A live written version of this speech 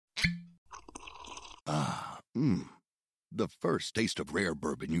The first taste of rare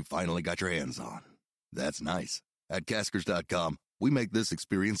bourbon you finally got your hands on. That's nice. At Caskers.com, we make this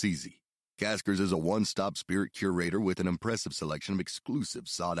experience easy. Caskers is a one-stop spirit curator with an impressive selection of exclusive,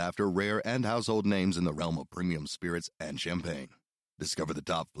 sought-after, rare, and household names in the realm of premium spirits and champagne. Discover the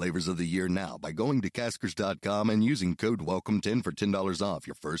top flavors of the year now by going to Caskers.com and using code WELCOME10 for $10 off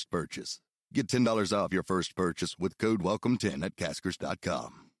your first purchase. Get $10 off your first purchase with code WELCOME10 at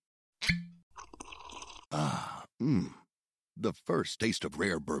Caskers.com. The first taste of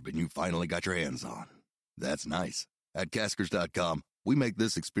rare bourbon you finally got your hands on. That's nice. At Caskers.com, we make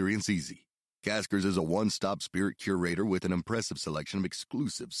this experience easy. Caskers is a one-stop spirit curator with an impressive selection of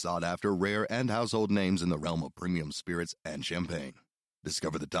exclusive, sought-after, rare, and household names in the realm of premium spirits and champagne.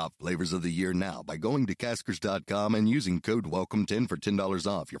 Discover the top flavors of the year now by going to Caskers.com and using code WELCOME10 for $10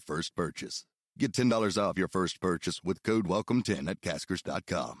 off your first purchase. Get $10 off your first purchase with code WELCOME10 at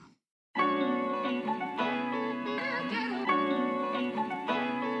Caskers.com.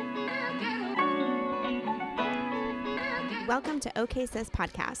 Welcome to OK Sis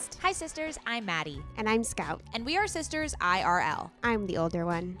Podcast. Hi, sisters. I'm Maddie. And I'm Scout. And we are sisters IRL. I'm the older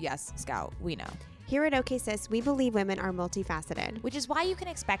one. Yes, Scout, we know. Here at OK Sis, we believe women are multifaceted. Which is why you can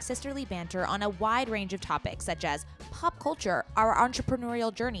expect sisterly banter on a wide range of topics such as pop culture, our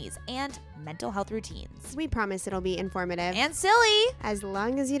entrepreneurial journeys, and mental health routines. We promise it'll be informative. And silly. As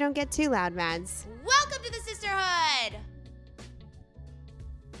long as you don't get too loud, Mads. Welcome to the sisterhood!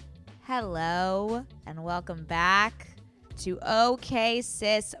 Hello, and welcome back to OK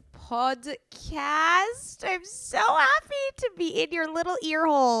Sis Podcast. I'm so happy to be in your little ear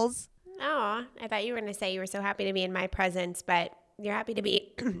holes. Oh, I thought you were going to say you were so happy to be in my presence, but you're happy to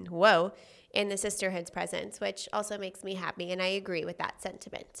be, in the sisterhood's presence, which also makes me happy, and I agree with that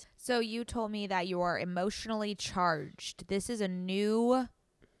sentiment. So you told me that you are emotionally charged. This is that's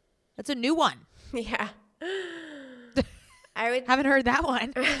a new one. Yeah. Haven't heard that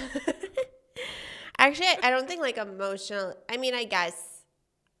one. Actually, I don't think emotional. I mean, I guess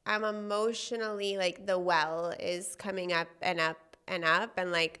I'm emotionally the well is coming up and up and up.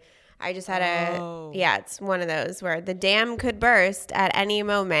 And I just had it's one of those where the dam could burst at any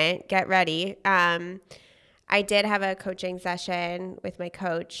moment. Get ready. I did have a coaching session with my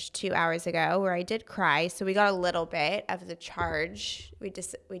coach 2 hours ago where I did cry. So we got a little bit of the charge. We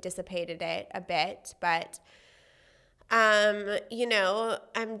dissipated it a bit, but I'm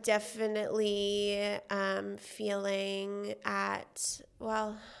definitely feeling at,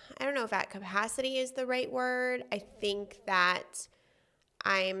 I don't know if at capacity is the right word. I think that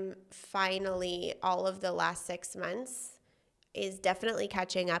I'm finally, all of the last 6 months is definitely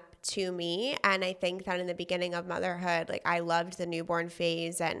catching up to me. And I think that in the beginning of motherhood, I loved the newborn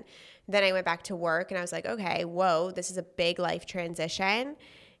phase. And then I went back to work and I was like, okay, whoa, this is a big life transition.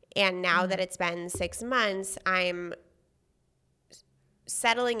 And now that it's been 6 months, I'm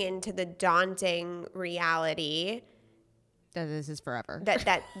settling into the daunting reality that this is forever.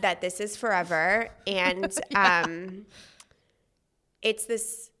 That this is forever. And it's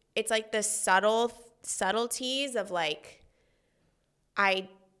like the subtleties of I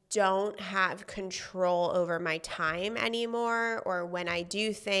don't have control over my time anymore, or when I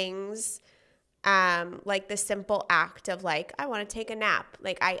do things, the simple act of I want to take a nap.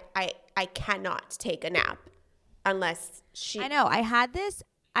 I cannot take a nap unless I know. I had this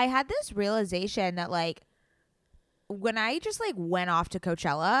realization that when I just went off to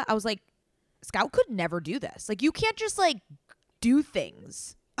Coachella, I was like, Scout could never do this. You can't just do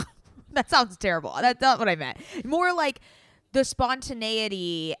things. That sounds terrible. That's not what I meant. More the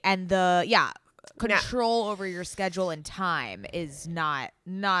spontaneity and the control over your schedule and time is not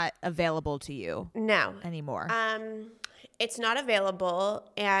available to you. No. Anymore. It's not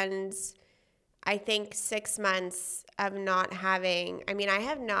available, and I think 6 months of not having,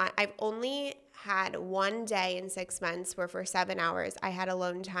 I've only had one day in 6 months where for 7 hours I had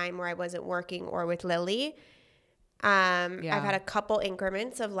alone time where I wasn't working or with Lily. I've had a couple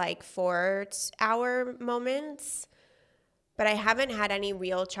increments of 4-hour moments, but I haven't had any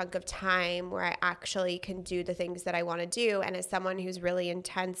real chunk of time where I actually can do the things that I want to do. And as someone who's really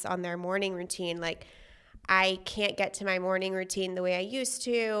intense on their morning routine, I can't get to my morning routine the way I used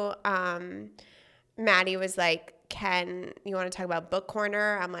to. Maddie was like, Ken, you want to talk about book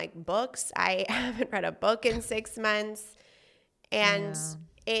corner? I'm like, books? I haven't read a book in 6 months. And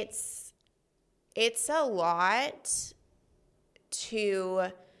it's a lot to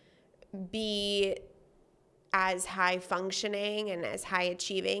be as high functioning and as high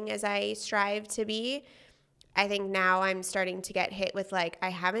achieving as I strive to be. I think now I'm starting to get hit with I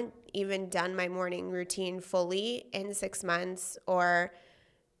haven't even done my morning routine fully in 6 months, or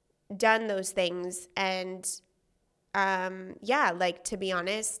done those things. And yeah, like, to be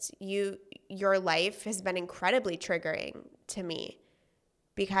honest, your life has been incredibly triggering to me,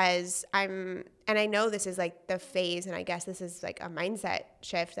 because and I know this is like the phase, and I guess this is like a mindset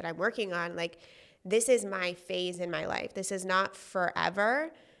shift that I'm working on. Like, this is my phase in my life. This is not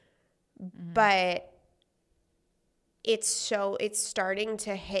forever, but it's starting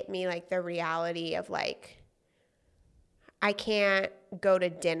to hit me, like, the reality of, like, I can't go to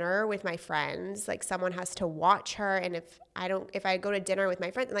dinner with my friends. Like, someone has to watch her. And if I go to dinner with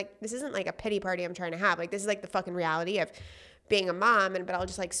my friends, like, this isn't like a pity party I'm trying to have. Like, this is like the fucking reality of being a mom. But I'll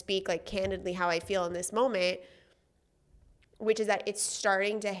just like speak like candidly how I feel in this moment, which is that it's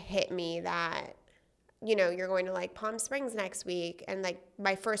starting to hit me that, you know, you're going to like Palm Springs next week. And like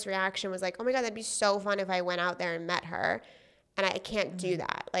my first reaction was like, oh my God, that'd be so fun if I went out there and met her. And I can't do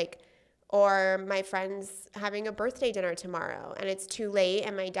that. Like, or my friend's having a birthday dinner tomorrow and it's too late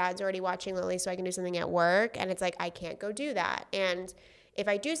and my dad's already watching Lily so I can do something at work. And it's like, I can't go do that. And if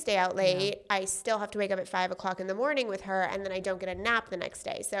I do stay out late, I still have to wake up at 5 o'clock in the morning with her, and then I don't get a nap the next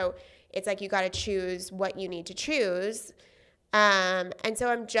day. So it's like, you got to choose what you need to choose. And so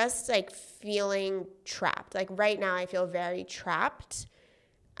I'm just like feeling trapped. Like right now I feel very trapped.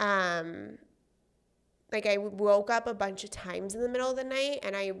 Like I woke up a bunch of times in the middle of the night,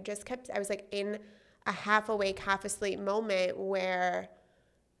 and I was like in a half awake, half asleep moment where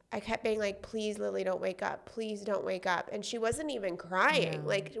I kept being like, please, Lily, don't wake up. Please don't wake up. And she wasn't even crying. Yeah.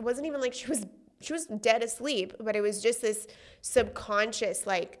 Like, it wasn't even like she was dead asleep, but it was just this subconscious,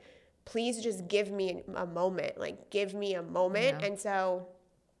 like, please just give me a moment. Like, give me a moment. Yeah. And so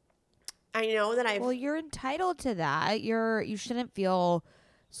I know that well, you're entitled to that. You shouldn't feel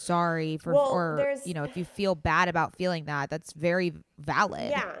sorry for, you know, if you feel bad about feeling that, that's very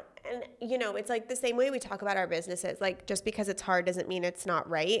valid. Yeah. And, you know, it's like the same way we talk about our businesses. Like, just because it's hard doesn't mean it's not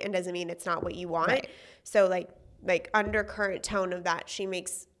right, and doesn't mean it's not what you want. Right. So like undercurrent tone of that,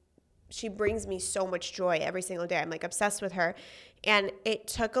 she brings me so much joy every single day. I'm like obsessed with her. And it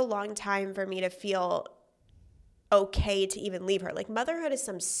took a long time for me to feel okay to even leave her. Like, motherhood is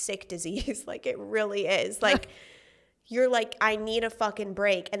some sick disease. Like, it really is. Like, you're like, I need a fucking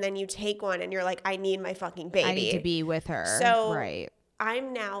break. And then you take one and you're like, I need my fucking baby. I need to be with her. So right.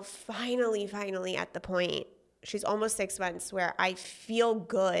 I'm now finally at the point, she's almost 6 months, where I feel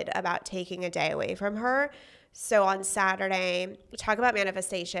good about taking a day away from her. So on Saturday, talk about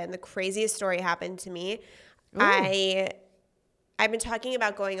manifestation. The craziest story happened to me. Ooh. I've been talking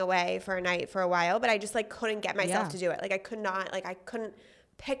about going away for a night for a while, but I just like couldn't get myself to do it. Like, I couldn't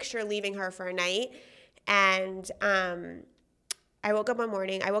picture leaving her for a night. And I woke up one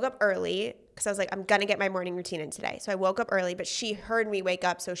morning. I woke up early because I was like, I'm going to get my morning routine in today. So I woke up early, but she heard me wake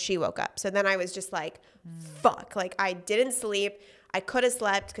up, so she woke up. So then I was just like, fuck. Like, I didn't sleep. I could have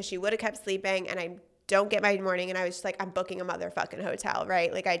slept because she would have kept sleeping, and I don't get my morning. And I was just like, I'm booking a motherfucking hotel,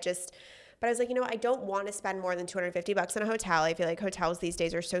 right? Like, but I was like, you know, I don't want to spend more than $250 on a hotel. I feel like hotels these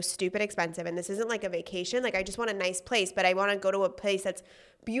days are so stupid expensive, and this isn't like a vacation. Like, I just want a nice place, but I want to go to a place that's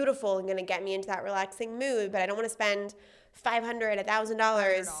beautiful and going to get me into that relaxing mood, but I don't want to spend $500,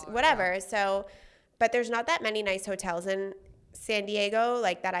 $1,000, whatever. Yeah. So, but there's not that many nice hotels in San Diego,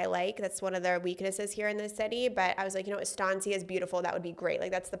 like, that I like. That's one of their weaknesses here in the city. But I was like, you know, Estancia is beautiful. That would be great.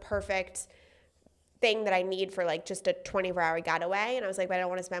 Like, that's the perfect thing that I need for like just a 24-hour getaway. And I was like, but I don't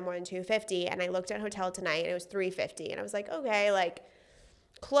want to spend more than $250. And I looked at Hotel Tonight, and it was $350. And I was like, okay, like,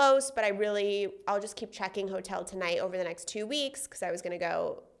 close, but I'll just keep checking Hotel Tonight over the next 2 weeks, because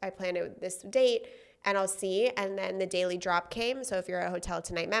I planned this date, and I'll see. And then the daily drop came. So if you're a Hotel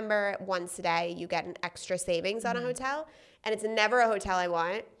Tonight member, once a day you get an extra savings on a hotel. And it's never a hotel I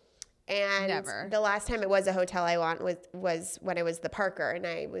want. And never. The last time it was a hotel I want was when it was the Parker, and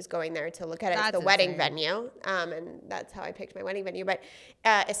I was going there to look at it. It's the wedding venue, and that's how I picked my wedding venue. But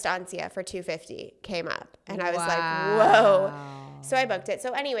Estancia for $250 came up, and I was like, whoa. So I booked it.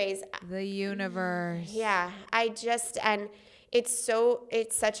 So anyways. The universe. Yeah. And it's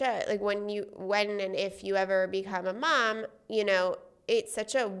such a, like, when and if you ever become a mom, you know, it's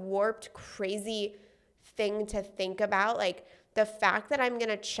such a warped, crazy thing to think about. Like, the fact that I'm going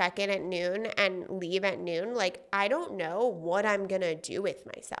to check in at noon and leave at noon, like, I don't know what I'm going to do with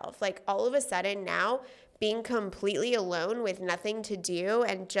myself. Like, all of a sudden now, being completely alone with nothing to do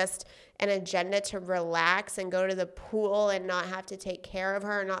and just an agenda to relax and go to the pool and not have to take care of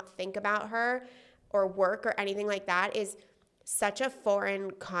her, not think about her or work or anything like that is such a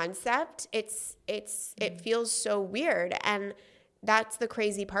foreign concept. It feels so weird. And that's the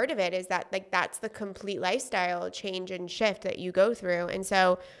crazy part of it, is that, like, that's the complete lifestyle change and shift that you go through. And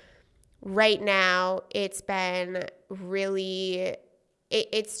so right now it's been really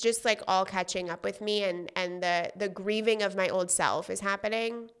it's just like all catching up with me, and the grieving of my old self is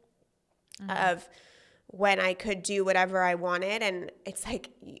happening, of when I could do whatever I wanted. And it's like,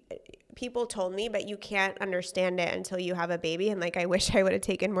 people told me, but you can't understand it until you have a baby. And like, I wish I would have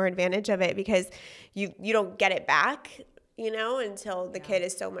taken more advantage of it, because you don't get it back, until the kid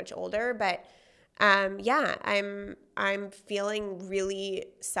is so much older. But I'm feeling really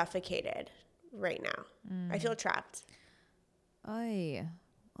suffocated right now. I feel trapped. Oy.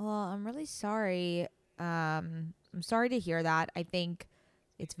 Well, I'm really sorry. I'm sorry to hear that. I think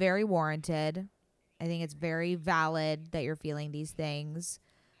it's very warranted. I think it's very valid that you're feeling these things.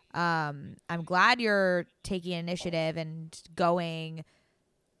 I'm glad you're taking initiative and going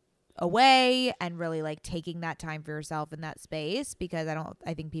away and really like taking that time for yourself in that space, because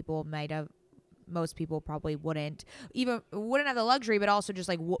I think most people probably wouldn't have the luxury, but also just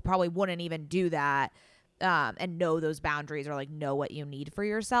like probably wouldn't even do that. And know those boundaries, or like know what you need for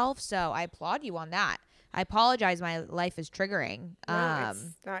yourself. So I applaud you on that. I apologize. My life is triggering. No,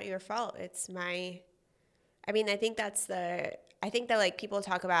 it's not your fault. It's I think that like people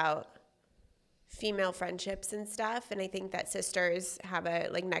talk about female friendships and stuff. And I think that sisters have a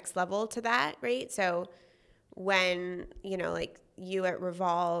like next level to that, right? So when, like you at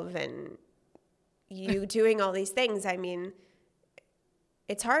Revolve and you doing all these things, I mean,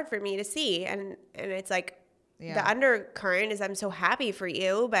 it's hard for me to see. And it's like the undercurrent is I'm so happy for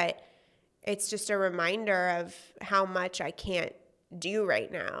you, but it's just a reminder of how much I can't do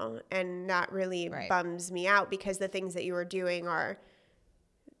right now. And that really bums me out, because the things that you were doing are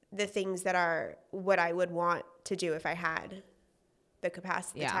the things that are what I would want to do if I had the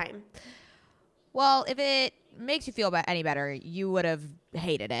capacity, the time. Well, if it makes you feel any better, you would have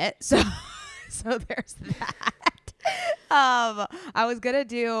hated it. So there's that. I was gonna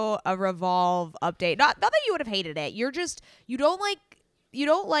do a Revolve update. Not that you would have hated it. You don't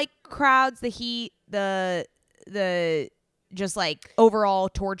like crowds, the heat, the just like overall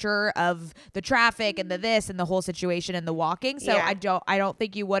torture of the traffic and the this and the whole situation and the walking. So I don't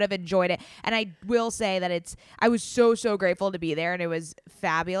think you would have enjoyed it. And I will say that I was so grateful to be there, and it was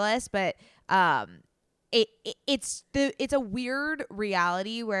fabulous. But it's a weird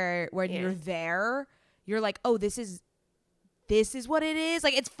reality where when you're there, you're like, oh, this is what it is.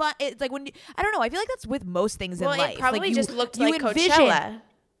 Like, it's fun. It's like when I don't know. I feel like that's with most things in life. Well, it probably like just looked like Coachella.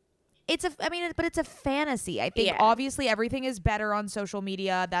 But it's a fantasy. I think obviously everything is better on social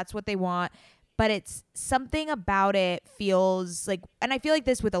media. That's what they want. But it's something about it feels like, and I feel like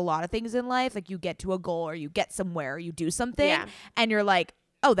this with a lot of things in life, like you get to a goal or you get somewhere, or you do something and you're like,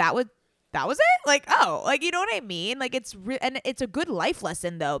 oh, that was it? Like, oh, like, you know what I mean? Like and it's a good life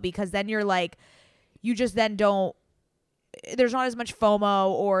lesson though, because then you're like, you just then there's not as much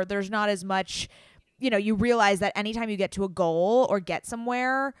FOMO, or there's not as much, you realize that anytime you get to a goal or get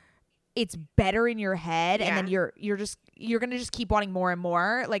somewhere, it's better in your head. And then you're going to just keep wanting more and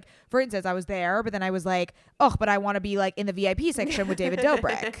more. Like, for instance, I was there, but then I was like, oh, but I want to be like in the VIP section with David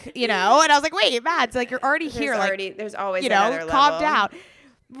Dobrik, And I was like, wait, Matt, it's like, you're already here. There's always another level. Calm down.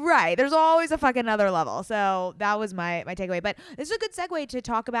 Right. There's always a fucking another level. So that was my takeaway. But this is a good segue to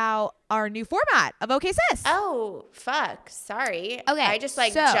talk about our new format of OK Sis. Oh, fuck. Sorry. Okay. I just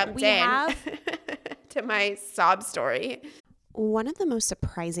jumped in to my sob story. One of the most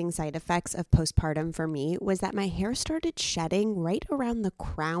surprising side effects of postpartum for me was that my hair started shedding right around the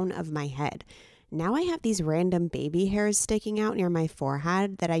crown of my head. Now I have these random baby hairs sticking out near my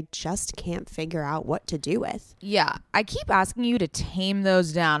forehead that I just can't figure out what to do with. Yeah, I keep asking you to tame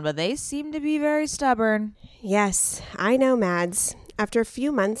those down, but they seem to be very stubborn. Yes, I know, Mads. After a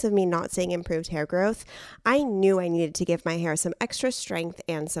few months of me not seeing improved hair growth, I knew I needed to give my hair some extra strength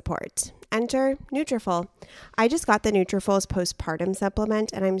and support. Enter Nutrafol. I just got the Nutrafol's postpartum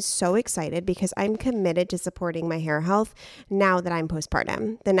supplement, and I'm so excited because I'm committed to supporting my hair health now that I'm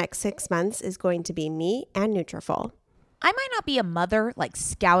postpartum. The next 6 months is going to be me and Nutrafol. I might not be a mother like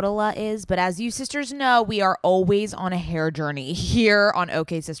Scoutala is, but as you sisters know, we are always on a hair journey here on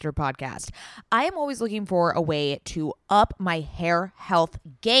OK Sister Podcast. I am always looking for a way to up my hair health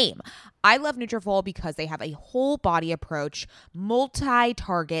game. I love Nutrafol because they have a whole body approach,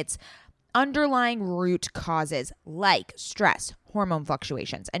 multi-targets, underlying root causes like stress, hormone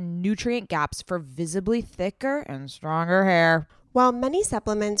fluctuations, and nutrient gaps for visibly thicker and stronger hair. While many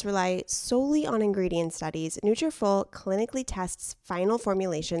supplements rely solely on ingredient studies, Nutrafol clinically tests final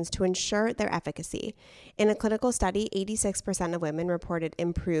formulations to ensure their efficacy. In a clinical study, 86% of women reported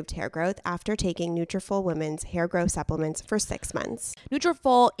improved hair growth after taking Nutrafol Women's hair growth supplements for 6 months.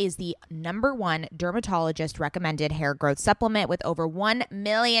 Nutrafol is the #1 dermatologist recommended hair growth supplement, with over 1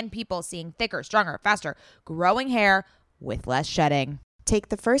 million people seeing thicker, stronger, faster growing hair with less shedding. Take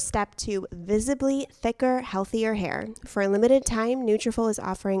the first step to visibly thicker, healthier hair. For a limited time, Nutrafol is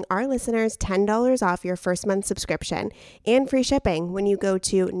offering our listeners $10 off your first month subscription and free shipping when you go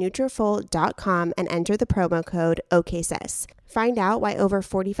to Nutrafol.com and enter the promo code OKSIS. Find out why over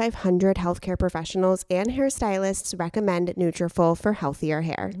 4,500 healthcare professionals and hairstylists recommend Nutrafol for healthier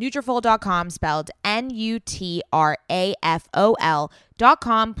hair. Nutrafol.com, spelled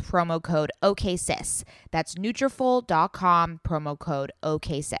Nutrafol.com, promo code OKSIS. That's Nutrafol.com, promo code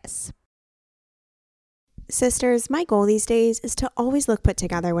OKSIS. Sisters, my goal these days is to always look put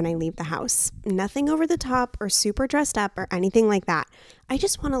together when I leave the house. Nothing over the top or super dressed up or anything like that. I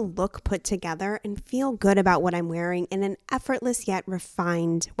just want to look put together and feel good about what I'm wearing in an effortless yet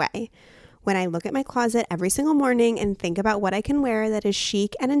refined way. When I look at my closet every single morning and think about what I can wear that is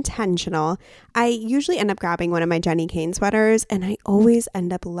chic and intentional, I usually end up grabbing one of my Jenni Kayne sweaters, and I always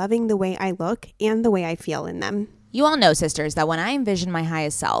end up loving the way I look and the way I feel in them. You all know, sisters, that when I envision my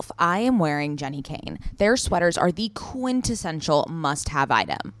highest self, I am wearing Jenni Kayne. Their sweaters are the quintessential must-have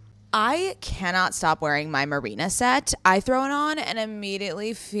item. I cannot stop wearing my Marina set. I throw it on and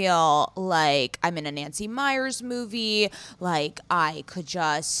immediately feel like I'm in a Nancy Meyers movie, like I could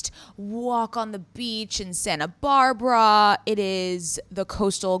just walk on the beach in Santa Barbara. It is the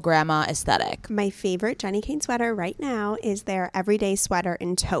coastal grandma aesthetic. My favorite Jenni Kayne sweater right now is their everyday sweater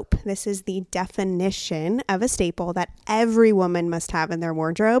in taupe. This is the definition of a staple that every woman must have in their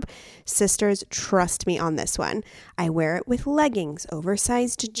wardrobe. Sisters, trust me on this one. I wear it with leggings,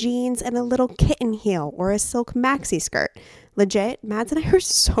 oversized jeans, and a little kitten heel or a silk maxi skirt. Legit, Mads and I are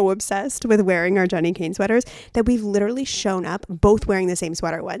so obsessed with wearing our Jenni Kayne sweaters that we've literally shown up both wearing the same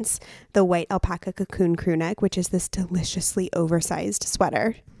sweater once. The white alpaca cocoon crew neck, which is this deliciously oversized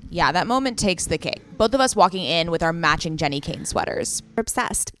sweater. Yeah, that moment takes the cake. Both of us walking in with our matching Jenni Kayne sweaters. We're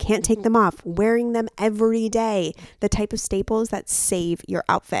obsessed. Can't take them off. Wearing them every day. The type of staples that save your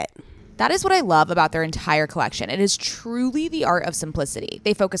outfit. That is what I love about their entire collection. It is truly the art of simplicity.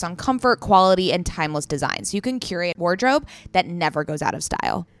 They focus on comfort, quality, and timeless design, so you can curate a wardrobe that never goes out of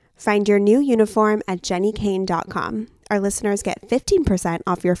style. Find your new uniform at JenniKayne.com. Our listeners get 15%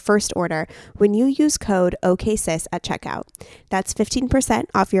 off your first order when you use code OKSIS at checkout. That's 15%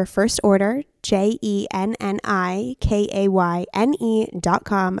 off your first order,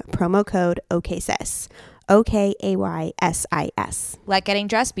 JenniKayne.com, promo code OKSIS. OKAYSIS. Let getting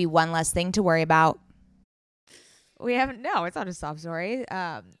dressed be one less thing to worry about. It's not a sob story.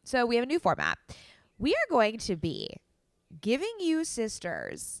 So we have a new format. We are going to be giving you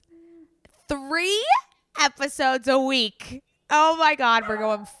sisters 3 episodes a week. Oh my God, we're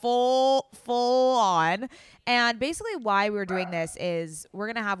going full on. And basically why we're doing this is we're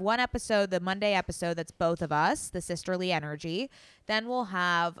going to have one episode, the Monday episode, that's both of us, the sisterly energy. Then we'll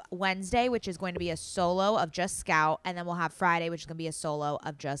have Wednesday, which is going to be a solo of just Scout. And then we'll have Friday, which is going to be a solo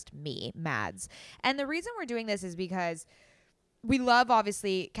of just me, Mads. And the reason we're doing this is because we love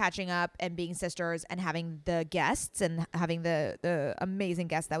obviously catching up and being sisters and having the guests and having the amazing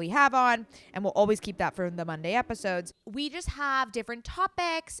guests that we have on. And we'll always keep that for the Monday episodes. We just have different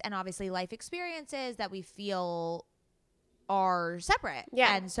topics and obviously life experiences that we feel are separate.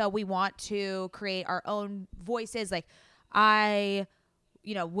 Yeah. And so we want to create our own voices. Like I'm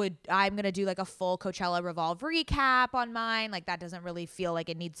going to do like a full Coachella Revolve recap on mine. Like that doesn't really feel like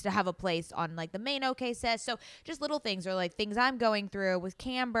it needs to have a place on like the main OKSIS. So just little things or like things I'm going through with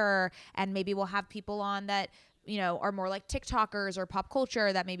Camber, and maybe we'll have people on that, are more like TikTokers or pop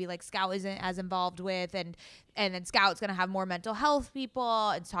culture that maybe like Scout isn't as involved with. And then Scout's going to have more mental health people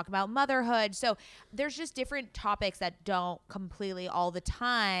and talk about motherhood. So there's just different topics that don't completely all the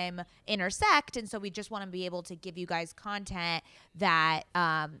time intersect. And so we just want to be able to give you guys content that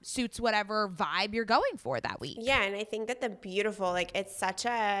suits whatever vibe you're going for that week. Yeah, and I think that it's such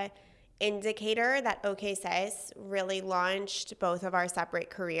a indicator that OKSIS really launched both of our separate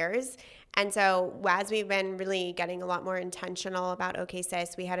careers. And so as we've been really getting a lot more intentional about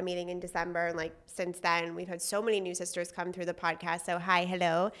OKSIS, we had a meeting in December, and like since then we've had so many new sisters come through the podcast. So hi,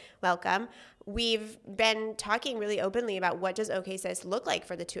 hello, welcome. We've been talking really openly about what does OKSIS look like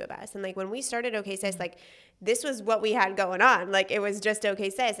for the two of us. And like when we started OKSIS, like this was what we had going on. Like it was just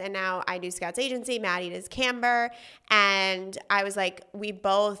OKSIS. And now I do Scout's agency, Maddie does Camber. And I was like, we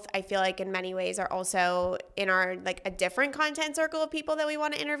both, I feel like in many ways are also in our like a different content circle of people that we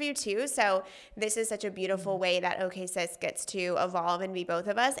want to interview too. So this is such a beautiful way that OKSIS gets to evolve and be both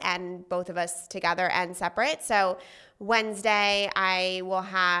of us together and separate. So Wednesday, I will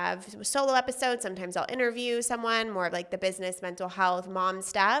have solo episodes. Sometimes I'll interview someone, more of like the business, mental health, mom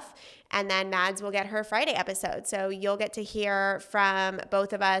stuff. And then Mads will get her Friday episode. So you'll get to hear from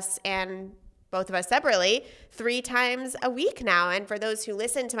both of us and both of us separately, 3 times a week now. And for those who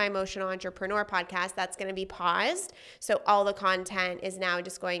listen to my Emotional Entrepreneur podcast, that's going to be paused. So all the content is now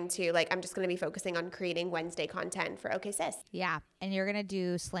just going to, like, I'm just going to be focusing on creating Wednesday content for OK Sis. Yeah. And you're going to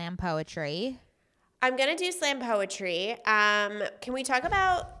do slam poetry. I'm going to do slam poetry. Can we talk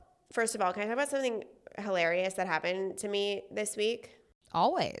about, first of all, can I talk about something hilarious that happened to me this week?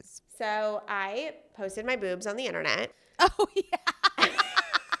 Always. So I posted my boobs on the internet. Oh, yeah.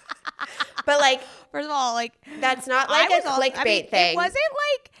 But, like, first of all, like, that's not like a clickbait thing. It wasn't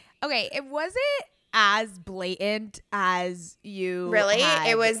like, okay, it wasn't as blatant as you really had.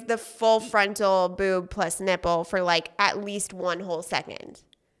 It was the full frontal boob plus nipple for like at least 1 whole second.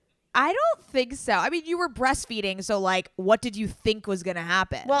 I don't think so. I mean, you were breastfeeding, so like, what did you think was gonna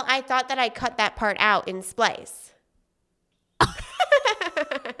happen? Well, I thought that I cut that part out in splice.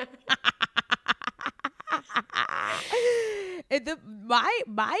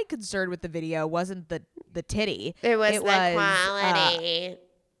 My concern with the video wasn't the titty. It was the quality.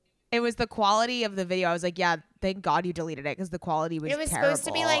 It was the quality of the video. I was like, yeah, thank God you deleted it because the quality was terrible. It was supposed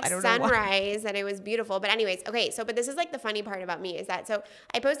to be like sunrise and it was beautiful. But anyways, okay, but this is like the funny part about me is that, so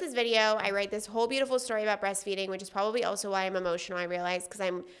I post this video, I write this whole beautiful story about breastfeeding, which is probably also why I'm emotional, I realize, because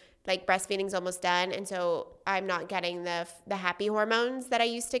I'm like, breastfeeding's almost done. And so I'm not getting the happy hormones that I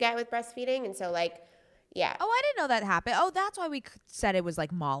used to get with breastfeeding. And so like, yeah. Oh, I didn't know that happened. Oh, that's why we said it was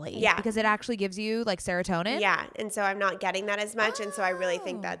like Molly. Yeah. Because it actually gives you like serotonin. Yeah. And so I'm not getting that as much. And so I really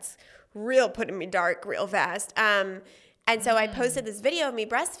think that's real putting me dark real fast. And so I posted this video of me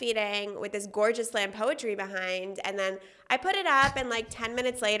breastfeeding with this gorgeous slam poetry behind. And then I put it up and like 10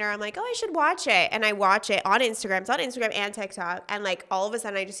 minutes later, I'm like, oh, I should watch it. And I watch it on Instagram. It's on Instagram and TikTok. And like all of a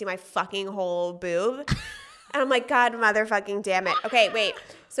sudden I just see my fucking whole boob. And I'm like, God motherfucking damn it. Okay, wait.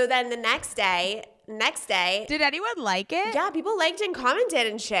 So then the next day, did anyone like it? yeah, people liked and commented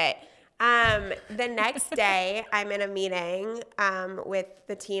and shit. The next day, I'm in a meeting with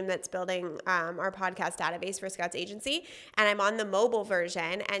the team that's building our podcast database for Scouts Agency, and I'm on the mobile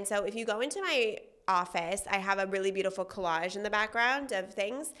version. And so if you go into my office, I have a really beautiful collage in the background of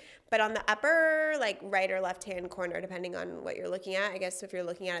things. But on the upper, like, right or left-hand corner, depending on what you're looking at, I guess if you're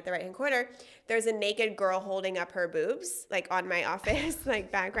looking at it the right-hand corner, there's a naked girl holding up her boobs, like, on my office,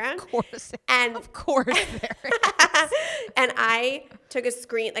 like, background. Of course. And of course there is. And I took a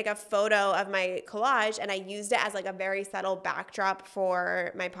photo of my collage, and I used it as, like, a very subtle backdrop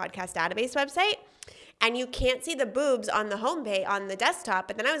for my podcast database website. And you can't see the boobs on the homepage on the desktop,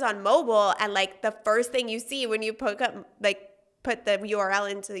 but then I was on mobile, and, like, the first thing you see when you put the URL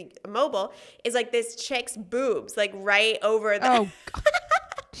into mobile is like this chick's boobs, like right over the. Oh, God.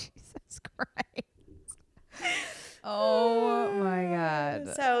 Jesus Christ. Oh my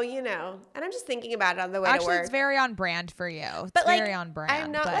God. So, and I'm just thinking about it on the way Actually, to work. it's very on brand for you. It's but very on brand.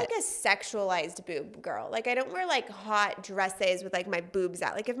 I'm not like a sexualized boob girl. Like, I don't wear like hot dresses with like my boobs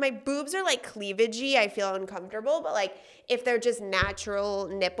out. Like, if my boobs are like cleavagey, I feel uncomfortable. But like, if they're just natural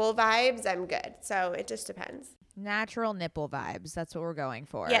nipple vibes, I'm good. So it just depends. Natural nipple vibes. That's what we're going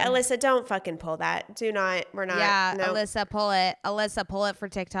for. Yeah, Alyssa, don't fucking pull that. Do not. We're not. Yeah, no. Alyssa, pull it. Alyssa, pull it for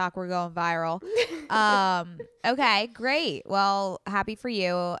TikTok. We're going viral. Okay, great. Well, happy for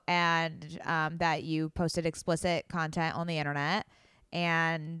you and that you posted explicit content on the internet.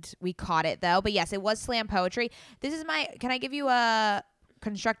 And we caught it though. But yes, it was slam poetry. Can I give you a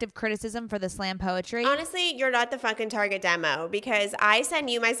constructive criticism for the slam poetry? Honestly, you're not the fucking target demo because I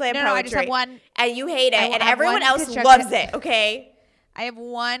send you my slam No, poetry I just have one. And you hate it and have everyone one else constructive- loves it, okay? I have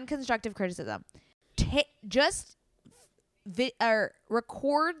one constructive criticism. Just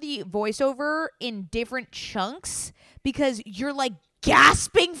record the voiceover in different chunks because you're like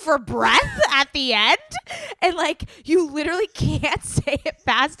gasping for breath at the end and like you literally can't say it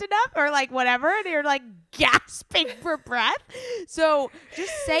fast enough or like whatever and you're like gasping for breath. So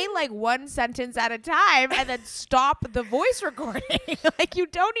just say like one sentence at a time and then stop the voice recording. Like you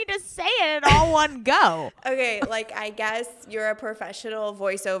don't need to say it in all one go. Okay, like I guess you're a professional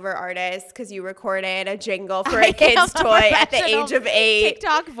voiceover artist because you recorded a jingle for a kid's toy at the age of 8.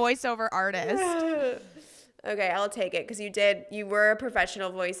 TikTok voiceover artist. Okay, I'll take it because you were a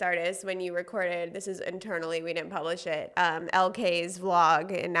professional voice artist when you recorded, this is internally, we didn't publish it, LK's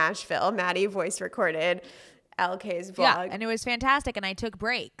vlog in Nashville. Maddie voice recorded LK's vlog. Yeah, and it was fantastic and I took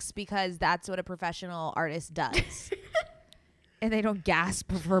breaks because that's what a professional artist does. And they don't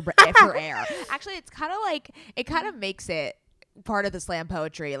gasp for air. Actually, it's kind of like, it kind of makes it part of the slam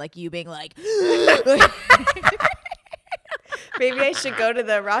poetry, like you being like... Maybe I should go to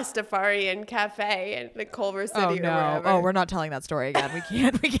the Rastafarian Cafe in the Culver City or whatever. Oh, we're not telling that story again. We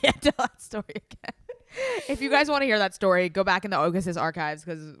can't tell that story again. If you guys want to hear that story, go back in the Ogasis archives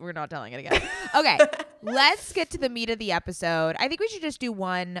because we're not telling it again. Okay, let's get to the meat of the episode. I think we should just do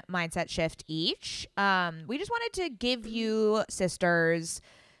one mindset shift each. We just wanted to give you sisters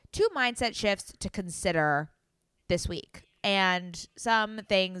 2 mindset shifts to consider this week. And some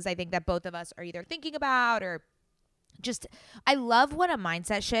things I think that both of us are either thinking about or just, I love when a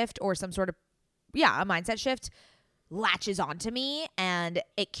mindset shift or some sort of, a mindset shift latches onto me and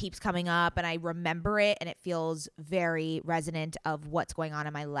it keeps coming up and I remember it and it feels very resonant of what's going on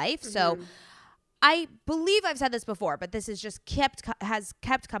in my life. So I believe I've said this before, but this is just has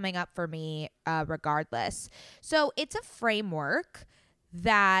kept coming up for me regardless. So it's a framework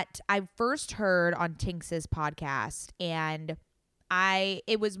that I first heard on Tinks's podcast, and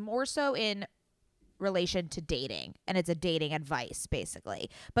it was more so in relation to dating, and it's a dating advice basically,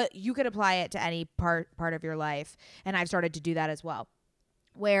 but you could apply it to any part of your life, and I've started to do that as well,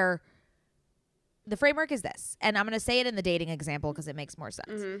 where the framework is this, and I'm going to say it in the dating example because it makes more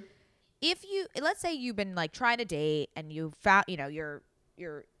sense. If let's say you've been like trying to date and you found, you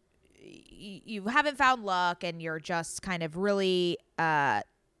haven't found luck and you're just kind of really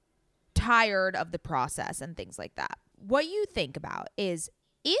tired of the process and things like that. What you think about is,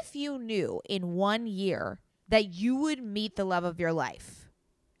 if you knew in 1 year that you would meet the love of your life,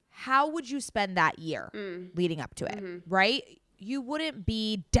 how would you spend that year leading up to it, right? You wouldn't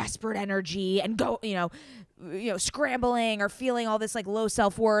be desperate energy and go, scrambling or feeling all this like low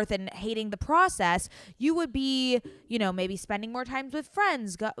self-worth and hating the process. You would be, maybe spending more time with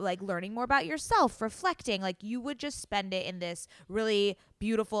friends, like learning more about yourself, reflecting. Like you would just spend it in this really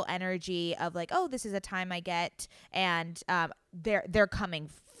beautiful energy of like, oh, this is a time I get, and they're coming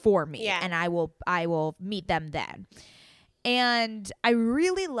for me, and I will meet them then. And I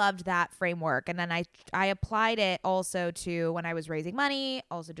really loved that framework. And then I applied it also to when I was raising money,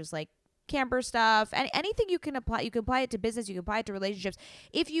 also just like camper stuff, and anything you can apply. You can apply it to business. You can apply it to relationships.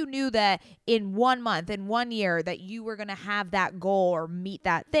 If you knew that in 1 month, in 1 year, that you were going to have that goal or meet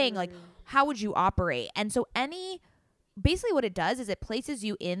that thing, like how would you operate? And so basically what it does is it places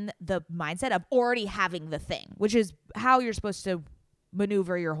you in the mindset of already having the thing, which is how you're supposed to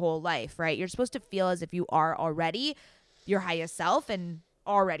maneuver your whole life, right? You're supposed to feel as if you are already your highest self and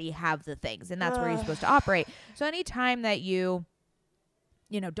already have the things, and that's where you're supposed to operate. So anytime that you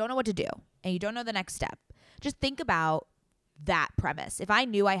don't know what to do and you don't know the next step, just think about that premise. If I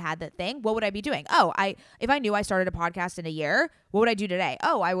knew I had that thing, what would I be doing? If I knew I started a podcast in a year, what would I do today?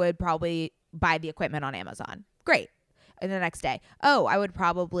 I would probably buy the equipment on Amazon. Great. And the next day, I would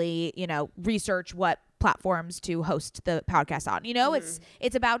probably, research what platforms to host the podcast on.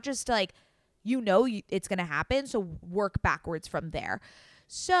 It's about just like, it's going to happen. So work backwards from there.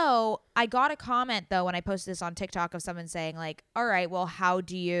 So I got a comment though, when I posted this on TikTok, of someone saying like, all right, well, what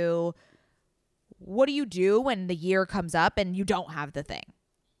do you do when the year comes up and you don't have the thing?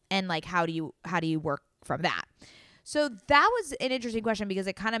 And like, how do you work from that? So that was an interesting question because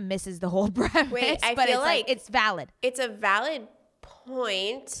it kind of misses the whole premise. Wait, I but feel it's like it's valid. It's a valid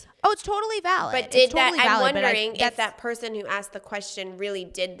point. Oh, it's totally valid. But I'm wondering if that person who asked the question really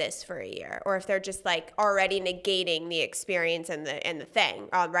did this for a year, or if they're just like already negating the experience and the thing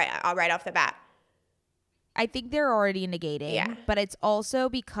right off the bat. I think they're already negating, but it's also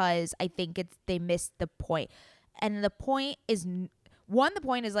because I think they missed the point. And the point is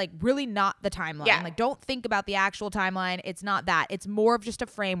like really not the timeline. Yeah. Like don't think about the actual timeline. It's not that. It's more of just a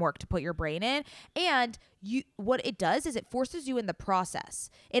framework to put your brain in. And what it does is it forces you in the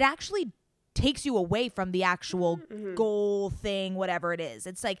process. It actually takes you away from the actual goal thing, whatever it is.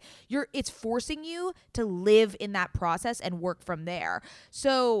 It's like it's forcing you to live in that process and work from there.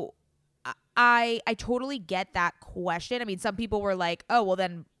 So I totally get that question. I mean, some people were like, oh, well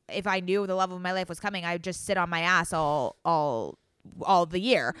then if I knew the love of my life was coming, I would just sit on my ass all the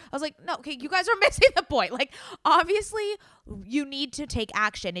year. I was like, no, okay, you guys are missing the point. Like, obviously, you need to take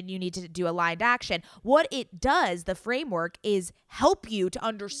action and you need to do aligned action. What it does, the framework, is help you to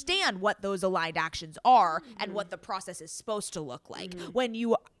understand what those aligned actions are and what the process is supposed to look like when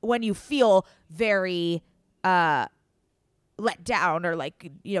you feel very let down or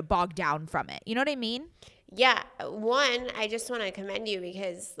like, bogged down from it. You know what I mean? Yeah. One, I just want to commend you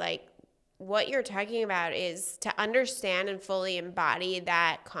because like, what you're talking about is to understand and fully embody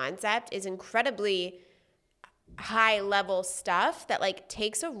that concept is incredibly high level stuff that like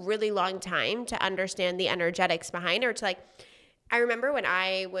takes a really long time to understand the energetics behind, or to like, I remember when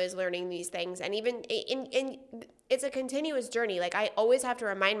I was learning these things, and even in it's a continuous journey. Like I always have to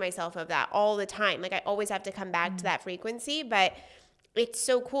remind myself of that all the time. Like I always have to come back to that frequency, but it's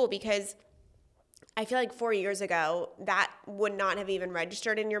so cool because I feel like 4 years ago, that would not have even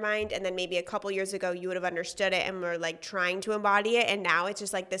registered in your mind. And then maybe a couple years ago, you would have understood it and were like trying to embody it. And now it's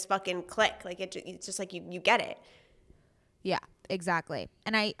just like this fucking click. Like it's just like you get it. Yeah, exactly.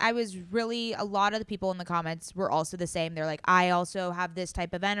 And I was really, a lot of the people in the comments were also the same. They're like, I also have this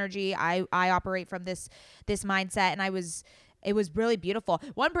type of energy. I operate from this mindset. And it was really beautiful.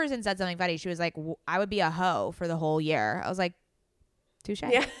 One person said something funny. She was like, I would be a hoe for the whole year. I was like, touche.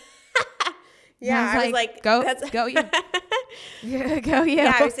 Yeah. Yeah, I was like, go you. Yeah, go you.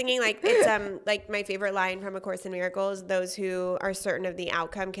 Yeah, I was thinking like it's like my favorite line from A Course in Miracles, those who are certain of the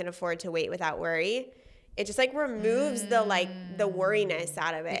outcome can afford to wait without worry. It just like removes the worriness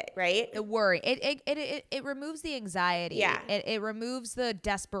out of it, right? The worry. It removes the anxiety. Yeah. It removes the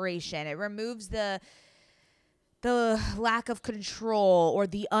desperation. It removes the lack of control or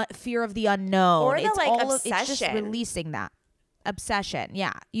the fear of the unknown. Or the obsession. It's just releasing that. Obsession.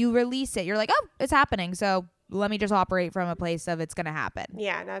 Yeah. You release it. You're like, oh, it's happening. So let me just operate from a place of it's going to happen.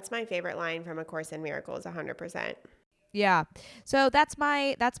 Yeah. That's my favorite line from A Course in Miracles, 100%. Yeah. So that's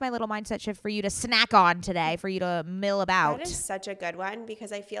my little mindset shift for you to snack on today, for you to mill about. That is such a good one,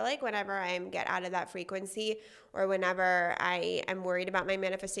 because I feel like whenever I get out of that frequency, or whenever I am worried about my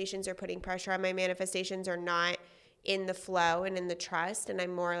manifestations or putting pressure on my manifestations, or not in the flow and in the trust, and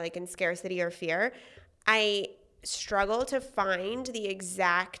I'm more like in scarcity or fear, I struggle to find the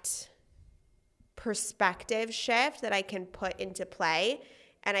exact perspective shift that I can put into play.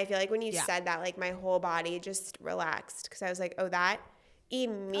 And I feel like when you said that, like my whole body just relaxed, because I was like, oh, that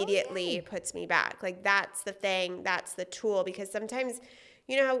immediately puts me back. Like that's the thing, that's the tool. Because sometimes,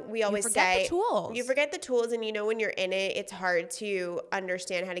 you know how we always say, you forget the tools, and you know when you're in it, it's hard to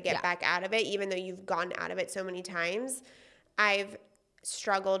understand how to get back out of it, even though you've gone out of it so many times. I've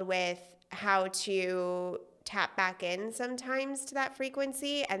struggled with how to tap back in sometimes to that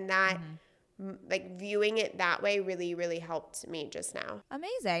frequency, and that like viewing it that way really, really helped me just now.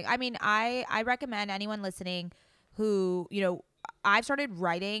 Amazing. I mean, I recommend anyone listening who, you know, I've started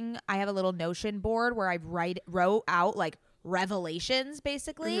writing. I have a little Notion board where I wrote out like revelations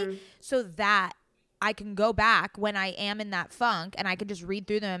basically, so that I can go back when I am in that funk and I can just read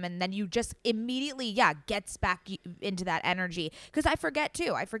through them, and then you just immediately gets back into that energy, because I forget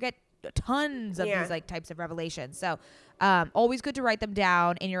too. I forget tons of these like types of revelations. So always good to write them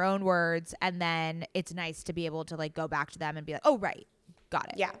down in your own words, and then it's nice to be able to like go back to them and be like, oh right,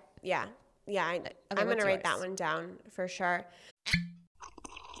 got it. I'm gonna write that one down for sure.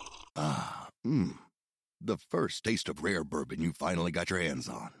 The first taste of rare bourbon you finally got your hands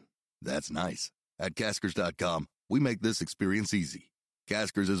on. That's nice. At Caskers.com, we make this experience easy.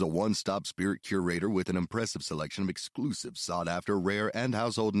 Caskers is a one-stop spirit curator with an impressive selection of exclusive, sought-after, rare, and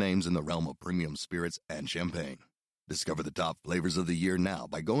household names in the realm of premium spirits and champagne. Discover the top flavors of the year now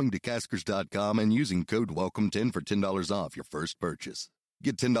by going to Caskers.com and using code WELCOME10 for $10 off your first purchase.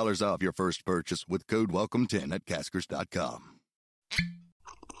 Get $10 off your first purchase with code WELCOME10 at Caskers.com.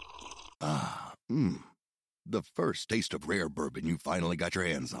 The first taste of rare bourbon you finally got your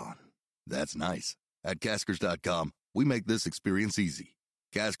hands on. That's nice. At Caskers.com, we make this experience easy.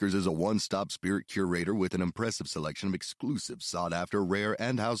 Caskers is a one-stop spirit curator with an impressive selection of exclusive, sought-after, rare,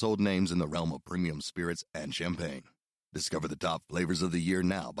 and household names in the realm of premium spirits and champagne. Discover the top flavors of the year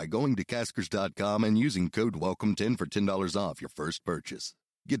now by going to Caskers.com and using code WELCOME10 for $10 off your first purchase.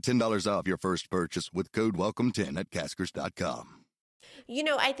 Get $10 off your first purchase with code WELCOME10 at Caskers.com. You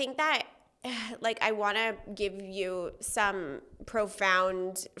know, I think that like I want to give you some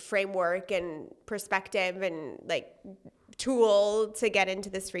profound framework and perspective and like tool to get into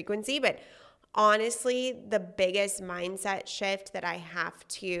this frequency, but honestly, the biggest mindset shift that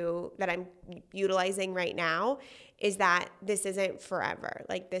I'm utilizing right now is that this isn't forever.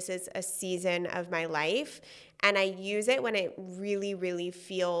 Like this is a season of my life, and I use it when it really, really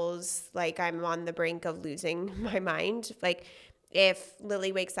feels like I'm on the brink of losing my mind. Like if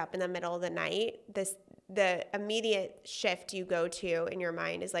Lily wakes up in the middle of the night, the immediate shift you go to in your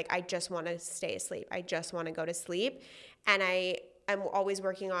mind is like, I just want to stay asleep. I just want to go to sleep. And I'm always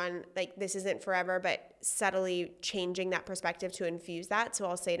working on like, this isn't forever, but subtly changing that perspective to infuse that. So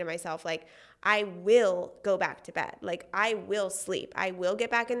I'll say to myself, like, I will go back to bed. Like I will sleep. I will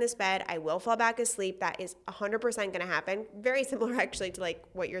get back in this bed. I will fall back asleep. That is 100% going to happen. Very similar actually to like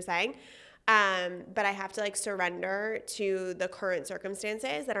what you're saying. But I have to like surrender to the current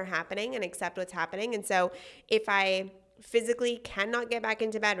circumstances that are happening and accept what's happening. And so if I physically cannot get back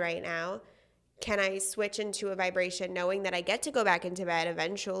into bed right now, can I switch into a vibration knowing that I get to go back into bed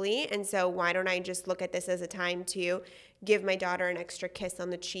eventually? And so why don't I just look at this as a time to give my daughter an extra kiss on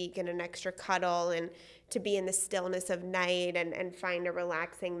the cheek and an extra cuddle, and to be in the stillness of night and find a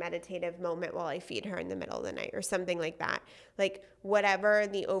relaxing meditative moment while I feed her in the middle of the night or something like that. Like whatever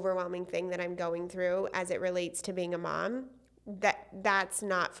the overwhelming thing that I'm going through as it relates to being a mom, that's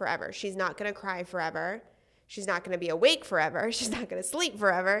not forever. She's not going to cry forever. She's not going to be awake forever. She's not going to sleep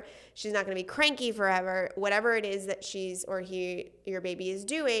forever. She's not going to be cranky forever. Whatever it is that your baby is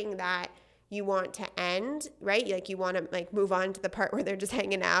doing that you want to end, right? Like you want to like move on to the part where they're just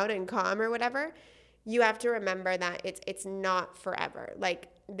hanging out and calm or whatever. You have to remember that it's not forever. Like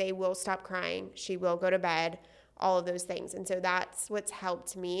they will stop crying. She will go to bed, all of those things. And so that's what's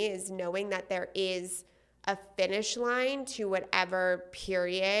helped me, is knowing that there is a finish line to whatever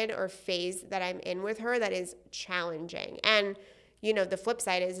period or phase that I'm in with her that is challenging. And, the flip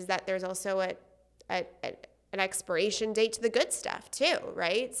side is that there's also an expiration date to the good stuff too,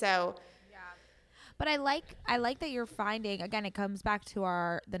 right? So but I like that you're finding, again, it comes back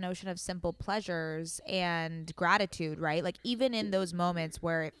to the notion of simple pleasures and gratitude, right? Like even in those moments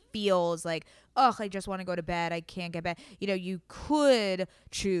where it feels like, oh, I just want to go to bed, I can't get bed. You could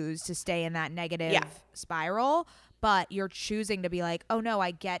choose to stay in that negative spiral, but you're choosing to be like, oh no, I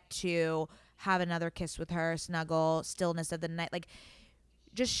get to have another kiss with her, snuggle, stillness of the night. Like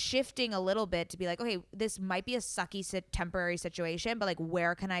just shifting a little bit to be like, okay, this might be a sucky temporary situation, but like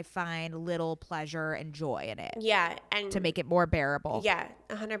where can I find little pleasure and joy in it? Yeah. And to make it more bearable. Yeah,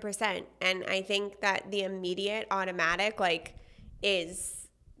 100%. And I think that the immediate automatic like is,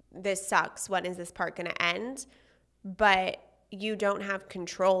 this sucks. When is this part going to end? But you don't have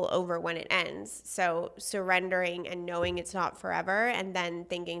control over when it ends. So surrendering and knowing it's not forever, and then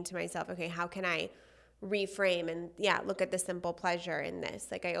thinking to myself, okay, how can I reframe and look at the simple pleasure in this?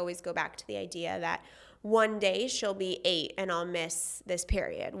 Like I always go back to the idea that one day she'll be 8 and I'll miss this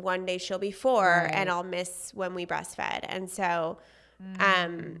period. One day she'll be 4 and I'll miss when we breastfed. And so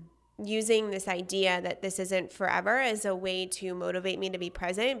using this idea that this isn't forever as a way to motivate me to be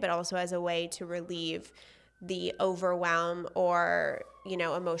present, but also as a way to relieve the overwhelm or,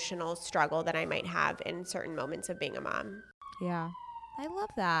 emotional struggle that I might have in certain moments of being a mom. Yeah. I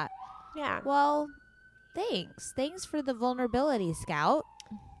love that. Yeah. Well, Thanks for the vulnerability, Scout.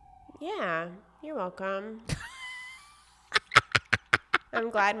 Yeah, you're welcome. I'm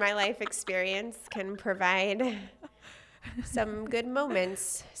glad my life experience can provide some good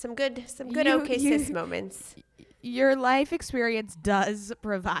moments, some good okay sis moments. Your life experience does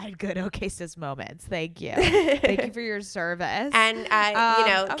provide good okay sis moments. Thank you. Thank you for your service.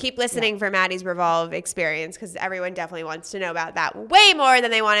 And, keep listening for Maddie's Revolve experience, because everyone definitely wants to know about that way more than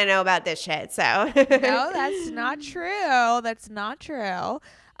they want to know about this shit. So no, that's not true. That's not true.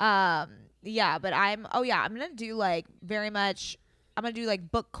 But I'm going to do like very much, I'm going to do like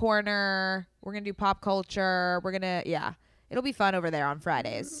book corner. We're going to do pop culture. We're going to, it'll be fun over there on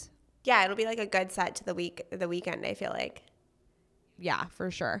Fridays. Yeah, it'll be like a good set to the weekend, I feel like. Yeah,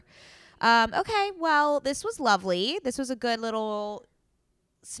 for sure. Okay, well, this was lovely. This was a good little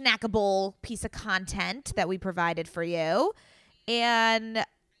snackable piece of content that we provided for you. And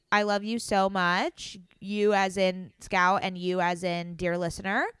I love you so much. You as in Scout and you as in dear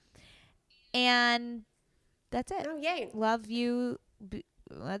listener. And that's it. Oh, yay. Love you.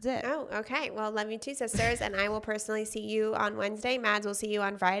 That's it. Oh, okay. Well, love you too, sisters. And I will personally see you on Wednesday. Mads will see you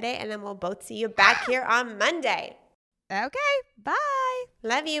on Friday. And then we'll both see you back here on Monday. Okay. Bye.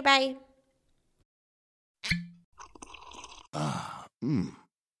 Love you. Bye.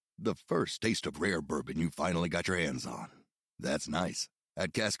 The first taste of rare bourbon you finally got your hands on. That's nice.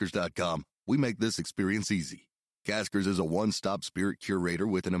 At Caskers.com, we make this experience easy. Caskers is a one-stop spirit curator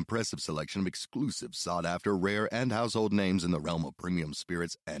with an impressive selection of exclusive, sought-after, rare, and household names in the realm of premium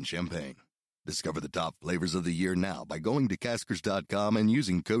spirits and champagne. Discover the top flavors of the year now by going to Caskers.com and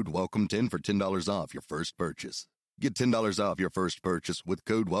using code WELCOME10 for $10 off your first purchase. Get $10 off your first purchase with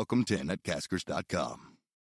code WELCOME10 at Caskers.com.